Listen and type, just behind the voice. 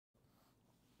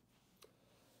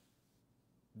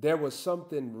there was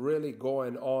something really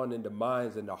going on in the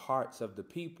minds and the hearts of the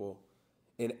people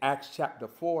in Acts chapter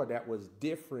 4 that was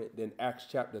different than Acts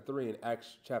chapter 3 and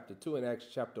Acts chapter 2 and Acts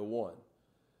chapter 1.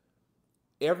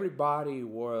 Everybody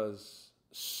was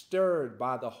stirred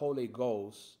by the Holy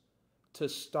Ghost to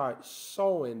start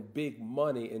sowing big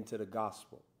money into the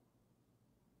gospel.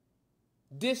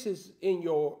 This is in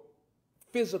your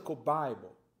physical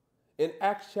Bible. In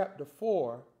Acts chapter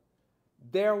 4,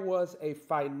 there was a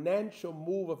financial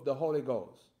move of the Holy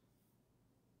Ghost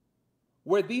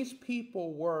where these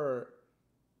people were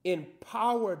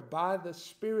empowered by the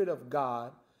Spirit of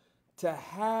God to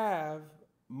have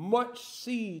much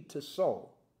seed to sow.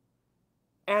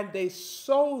 And they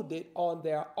sowed it on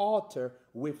their altar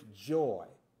with joy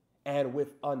and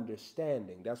with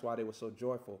understanding. That's why they were so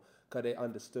joyful, because they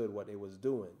understood what they was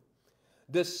doing.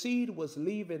 The seed was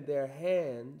leaving their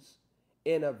hands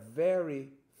in a very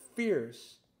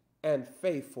fierce and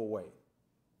faithful way.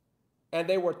 And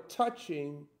they were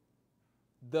touching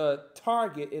the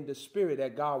target in the spirit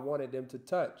that God wanted them to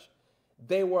touch.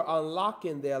 They were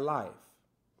unlocking their life.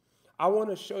 I want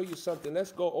to show you something.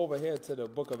 Let's go over here to the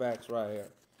book of Acts right here.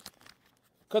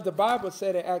 Because the Bible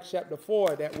said in Acts chapter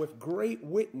 4 that with great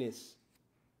witness,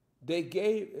 they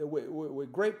gave,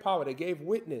 with great power, they gave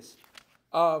witness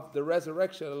of the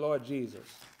resurrection of the Lord Jesus.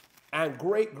 And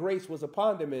great grace was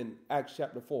upon them in Acts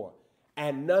chapter 4.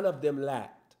 And none of them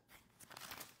lacked.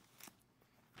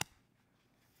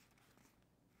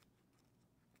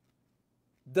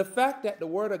 The fact that the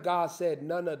word of God said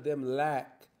none of them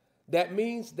lacked, that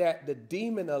means that the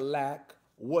demon of lack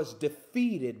was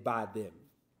defeated by them.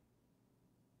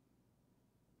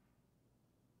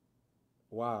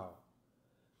 Wow.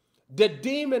 The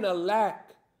demon of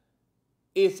lack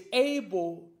is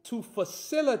able to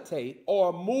facilitate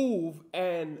or move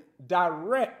and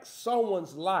direct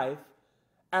someone's life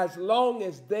as long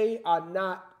as they are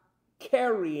not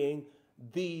carrying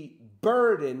the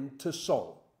burden to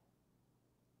sow.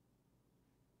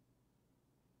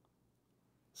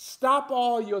 Stop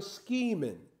all your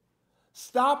scheming.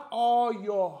 Stop all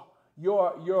your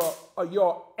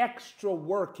extra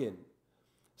working.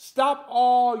 Stop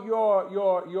all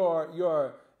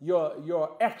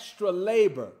your extra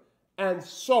labor and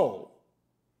sow.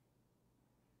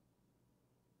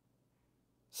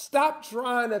 Stop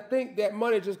trying to think that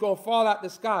money just going to fall out the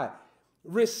sky.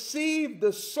 Receive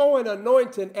the sowing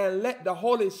anointing and let the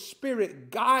Holy Spirit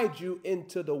guide you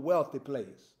into the wealthy place.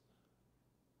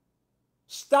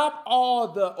 Stop all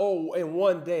the, oh, in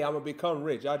one day I'm going to become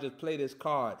rich. I just play this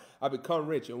card. I become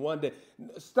rich in one day.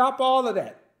 Stop all of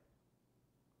that.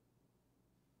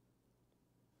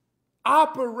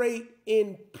 Operate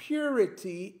in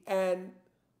purity and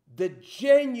the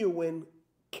genuine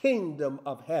kingdom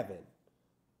of heaven.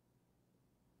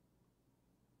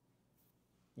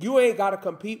 You ain't got to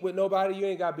compete with nobody. You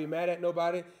ain't got to be mad at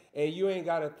nobody. And you ain't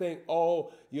got to think,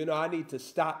 oh, I need to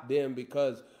stop them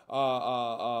because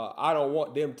I don't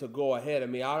want them to go ahead of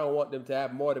me. I don't want them to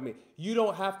have more than me. You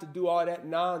don't have to do all that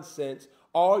nonsense.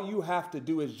 All you have to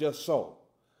do is just sow.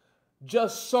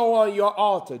 Just sow on your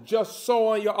altar. Just sow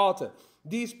on your altar.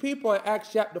 These people in Acts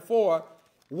chapter 4,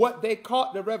 what they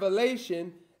caught the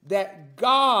revelation that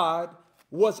God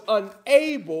was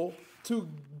unable to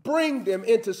bring them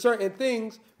into certain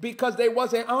things because they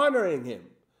wasn't honoring him.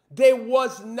 They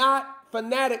was not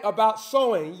fanatic about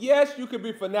sowing. Yes, you could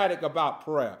be fanatic about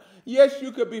prayer. Yes,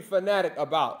 you could be fanatic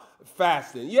about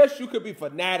fasting. Yes, you could be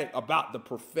fanatic about the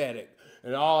prophetic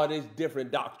and all these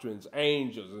different doctrines,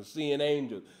 angels and seeing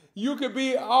angels. You could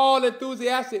be all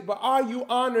enthusiastic, but are you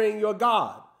honoring your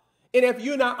God? And if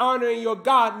you're not honoring your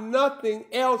God, nothing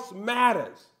else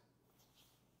matters.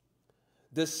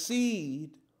 The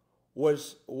seed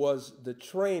was the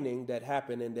training that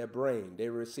happened in their brain. They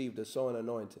received the sowing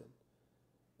anointing.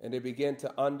 And they began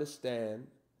to understand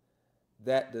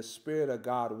that the Spirit of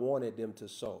God wanted them to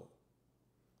sow.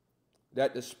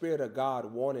 That the Spirit of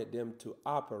God wanted them to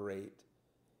operate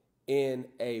in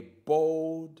a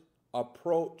bold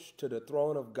approach to the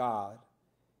throne of God,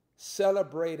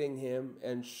 celebrating him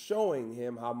and showing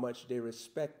him how much they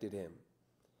respected him.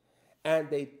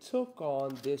 And they took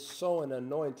on this sowing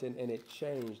anointing, and it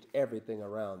changed everything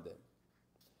around them.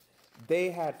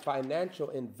 They had financial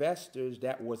investors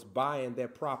that was buying their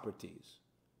properties.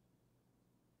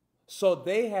 So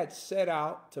they had set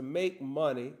out to make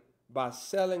money by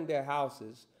selling their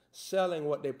houses, selling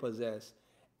what they possessed.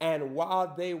 And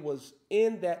while they was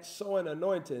in that sowing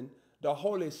anointing, the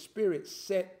Holy Spirit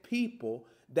sent people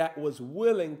that was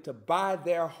willing to buy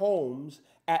their homes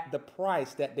at the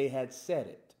price that they had set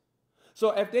it.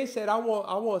 So if they said, I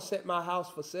want to set my house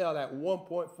for sale at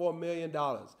 $1.4 million,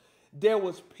 there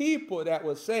was people that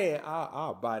were saying,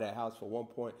 I'll buy that house for 1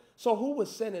 point. So who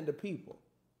was sending the people?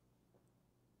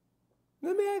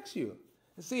 Let me ask you.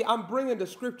 See, I'm bringing the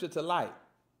scripture to light.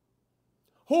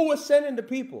 Who was sending the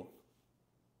people?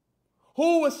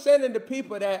 Who was sending the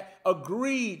people that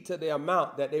agreed to the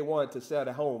amount that they wanted to sell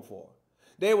the home for?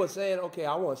 They were saying, okay,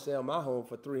 I want to sell my home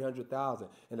for $300,000.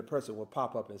 And the person would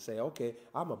pop up and say, okay,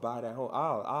 I'm going to buy that home.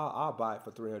 I'll buy it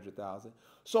for $300,000.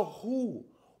 So who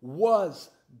was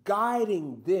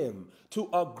guiding them to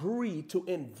agree to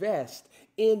invest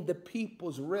in the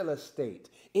people's real estate?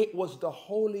 It was the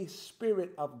Holy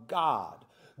Spirit of God.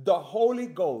 The Holy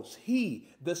Ghost, he,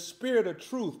 the Spirit of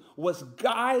truth, was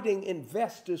guiding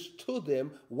investors to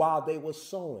them while they were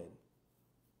sowing.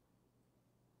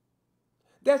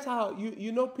 That's how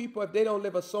you know people, if they don't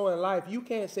live a sowing life, you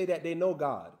can't say that they know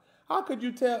God. How could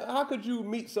you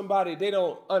meet somebody they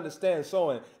don't understand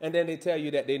sowing and then they tell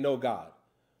you that they know God?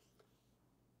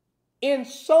 In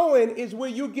sowing is where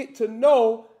you get to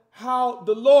know how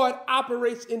the Lord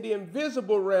operates in the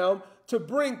invisible realm to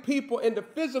bring people in the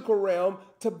physical realm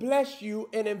to bless you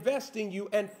and invest in you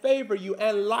and favor you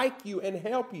and like you and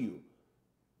help you.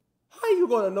 How are you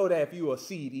going to know that if you're a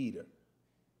seed eater?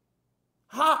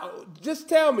 Just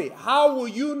tell me, how will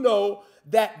you know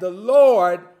that the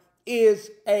Lord is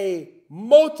a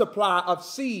multiplier of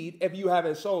seed if you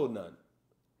haven't sowed none?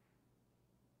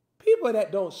 People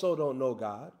that don't sow don't know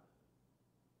God.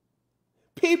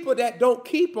 People that don't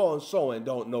keep on sowing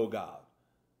don't know God.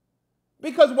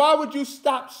 Because why would you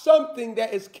stop something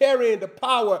that is carrying the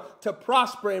power to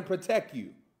prosper and protect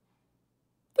you?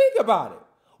 Think about it.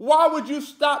 Why would you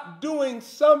stop doing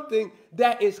something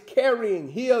that is carrying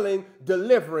healing,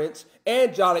 deliverance,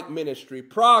 angelic ministry,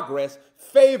 progress,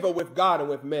 favor with God and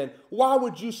with men? Why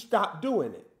would you stop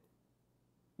doing it?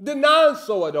 The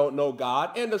non-sower don't know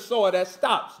God, and the sower that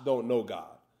stops don't know God.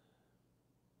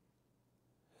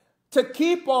 To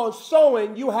keep on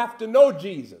sowing, you have to know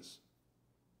Jesus.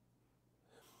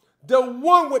 The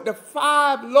one with the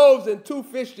 5 loaves and 2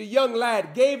 fish, the young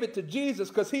lad, gave it to Jesus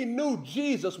because he knew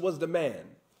Jesus was the man.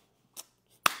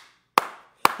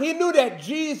 He knew that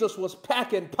Jesus was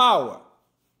packing power.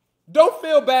 Don't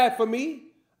feel bad for me.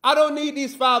 I don't need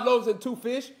these 5 loaves and 2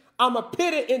 fish. I'm going to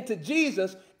put it into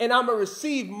Jesus and I'm going to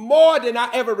receive more than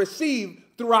I ever received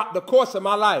throughout the course of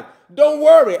my life. Don't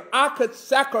worry. I could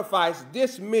sacrifice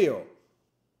this meal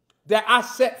that I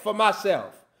set for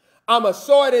myself. I'm going to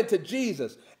sow it into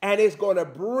Jesus and it's going to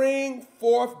bring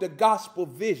forth the gospel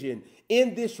vision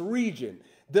in this region.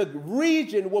 The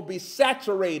region will be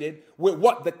saturated with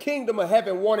what the kingdom of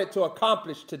heaven wanted to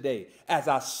accomplish today as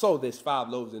I sow this 5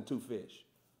 loaves and 2 fish.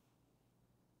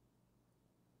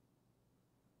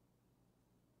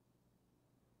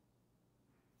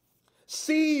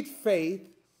 Seed faith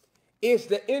is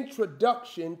the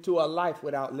introduction to a life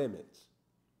without limits.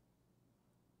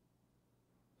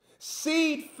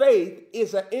 Seed faith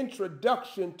is an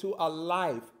introduction to a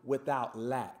life without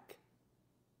lack.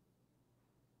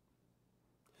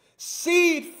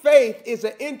 Seed faith is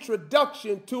an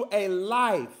introduction to a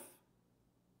life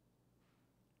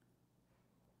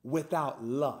without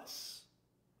lust.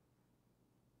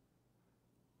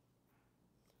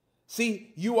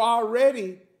 See, you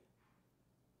already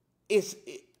is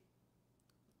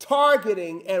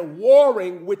targeting and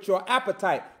warring with your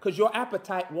appetite because your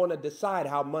appetite want to decide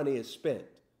how money is spent.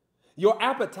 Your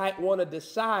appetite want to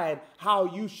decide how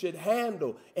you should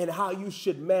handle and how you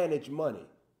should manage money.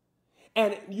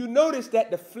 And you notice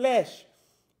that the flesh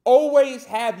always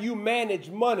have you manage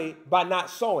money by not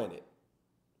sowing it.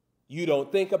 You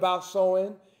don't think about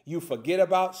sowing. You forget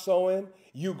about sowing.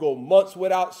 You go months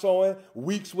without sowing,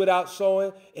 weeks without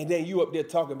sowing, and then you up there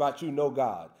talking about you know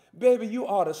God. Baby, you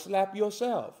ought to slap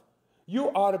yourself. You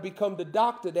ought to become the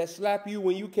doctor that slapped you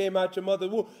when you came out your mother's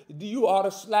womb. You ought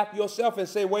to slap yourself and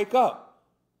say, wake up.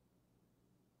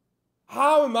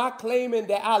 How am I claiming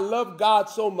that I love God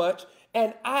so much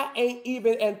and I ain't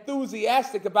even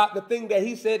enthusiastic about the thing that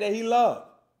he said that he loved?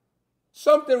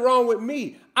 Something wrong with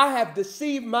me. I have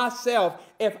deceived myself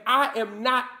if I am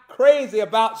not crazy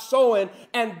about sowing,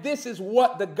 and this is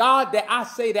what the God that I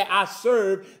say that I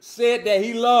serve said that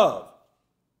he loved.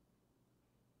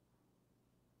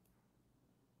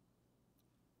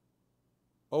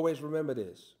 Always remember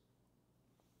this.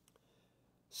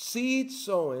 Seed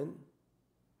sowing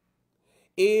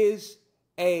is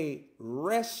a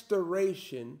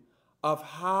restoration of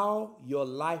how your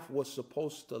life was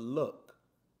supposed to look.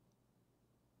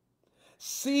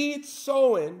 Seed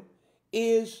sowing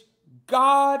is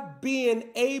God being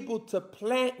able to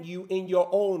plant you in your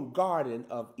own garden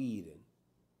of Eden.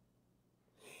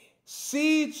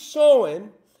 Seed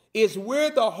sowing is where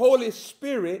the Holy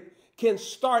Spirit can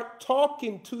start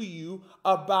talking to you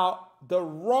about the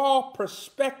raw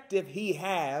perspective he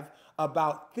have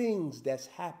about things that's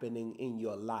happening in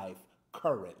your life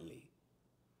currently.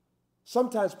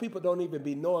 Sometimes people don't even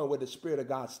be knowing where the Spirit of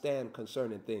God stand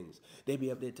concerning things. They be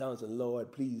up there telling us,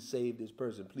 Lord, please save this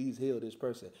person. Please heal this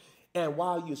person. And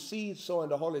while you seed sowing,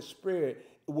 the Holy Spirit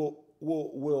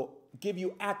will give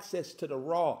you access to the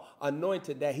raw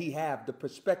anointing that he have, the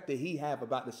perspective he have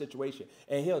about the situation.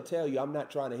 And he'll tell you, I'm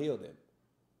not trying to heal them.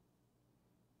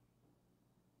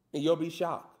 And you'll be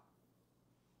shocked.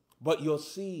 But your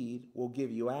seed will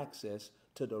give you access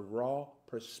to the raw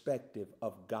perspective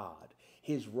of God,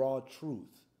 his raw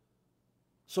truth,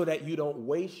 so that you don't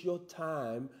waste your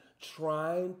time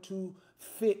trying to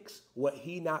fix what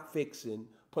he not fixing,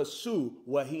 pursue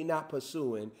what he not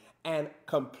pursuing, and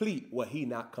complete what he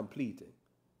not completing.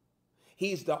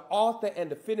 He's the author and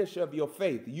the finisher of your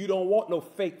faith. You don't want no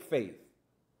fake faith.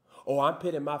 Oh, I'm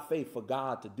putting my faith for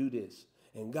God to do this.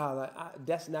 And God,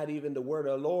 that's not even the word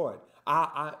of the Lord.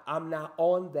 I'm not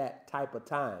on that type of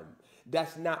time.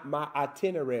 That's not my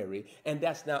itinerary, and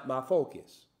that's not my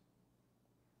focus.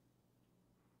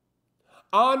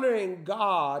 Honoring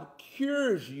God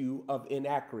cures you of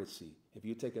inaccuracy. If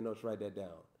you're taking notes, write that down.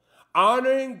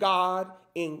 Honoring God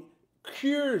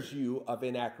cures you of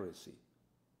inaccuracy.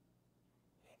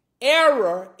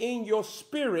 Error in your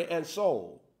spirit and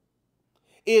soul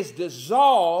is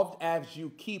dissolved as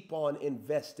you keep on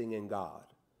investing in God.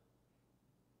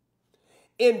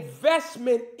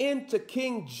 Investment into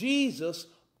King Jesus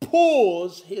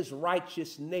pulls his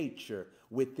righteous nature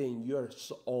within your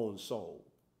own soul.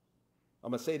 I'm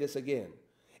going to say this again.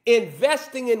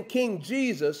 Investing in King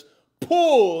Jesus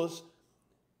pulls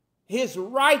his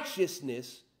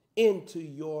righteousness into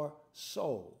your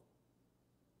soul.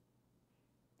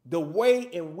 The way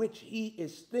in which he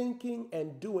is thinking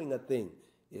and doing a thing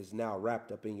is now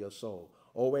wrapped up in your soul.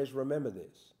 Always remember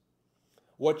this.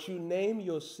 What you name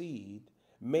your seed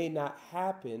may not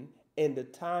happen in the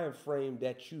time frame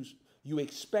that you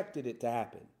expected it to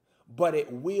happen, but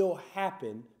it will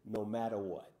happen no matter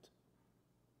what.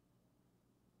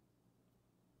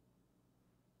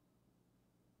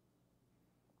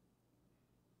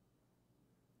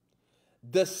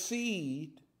 The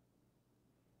seed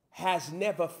has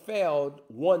never failed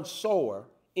one sower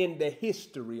in the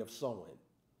history of sowing.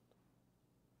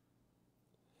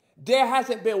 There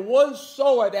hasn't been one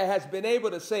sower that has been able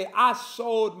to say, I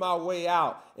sowed my way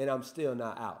out and I'm still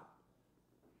not out.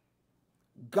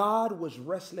 God was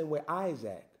wrestling with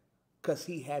Isaac because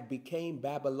he had became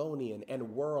Babylonian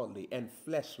and worldly and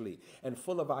fleshly and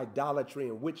full of idolatry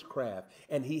and witchcraft.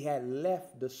 And he had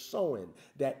left the sowing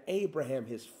that Abraham,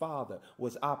 his father,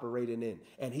 was operating in.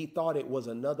 And he thought it was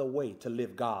another way to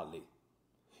live godly.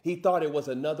 He thought it was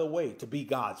another way to be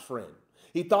God's friend.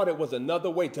 He thought it was another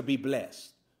way to be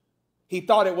blessed. He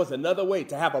thought it was another way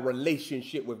to have a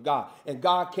relationship with God. And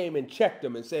God came and checked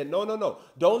him and said, no,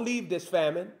 don't leave this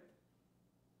famine.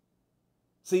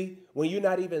 See, when you're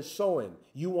not even sowing,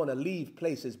 you want to leave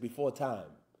places before time.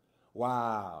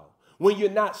 Wow. When you're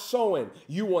not sowing,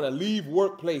 you want to leave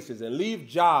workplaces and leave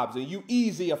jobs, and you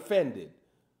easy offended.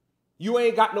 You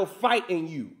ain't got no fight in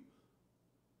you.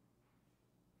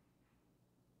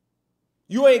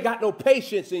 You ain't got no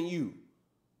patience in you.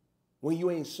 When you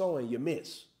ain't sowing, you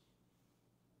miss.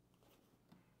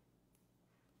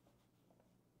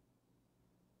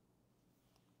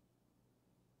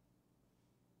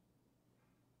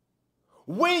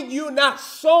 When you're not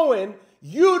sowing,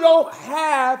 you don't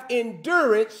have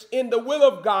endurance in the will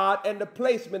of God and the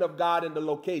placement of God and the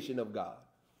location of God.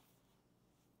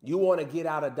 You want to get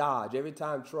out of Dodge. Every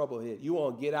time trouble hits, you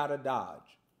want to get out of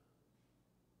Dodge.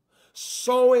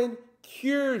 Sowing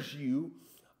cures you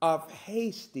of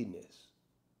hastiness.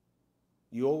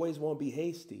 You always want to be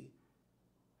hasty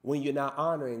when you're not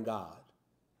honoring God.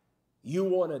 You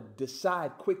want to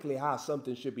decide quickly how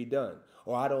something should be done.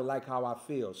 Or I don't like how I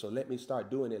feel, so let me start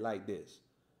doing it like this.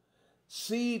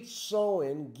 Seed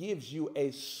sowing gives you a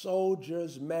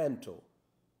soldier's mantle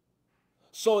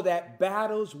so that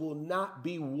battles will not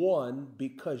be won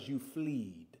because you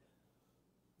fled.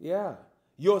 Yeah.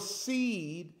 Your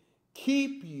seed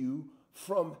keep you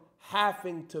from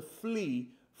having to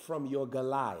flee from your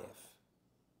Goliath.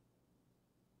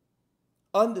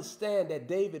 Understand that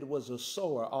David was a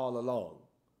sower all along.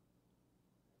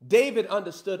 David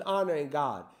understood honoring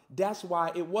God. That's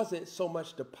why it wasn't so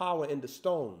much the power in the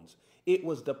stones. It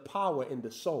was the power in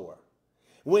the sower.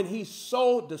 When he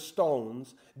sowed the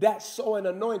stones, that sowing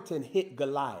anointing hit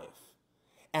Goliath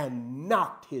and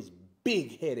knocked his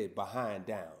big-headed behind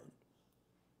down.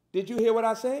 Did you hear what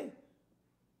I said?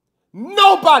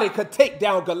 Nobody could take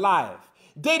down Goliath.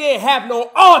 They didn't have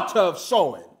no altar of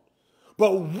sowing.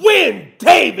 But when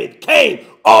David came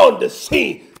on the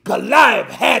scene,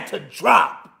 Goliath had to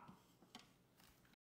drop.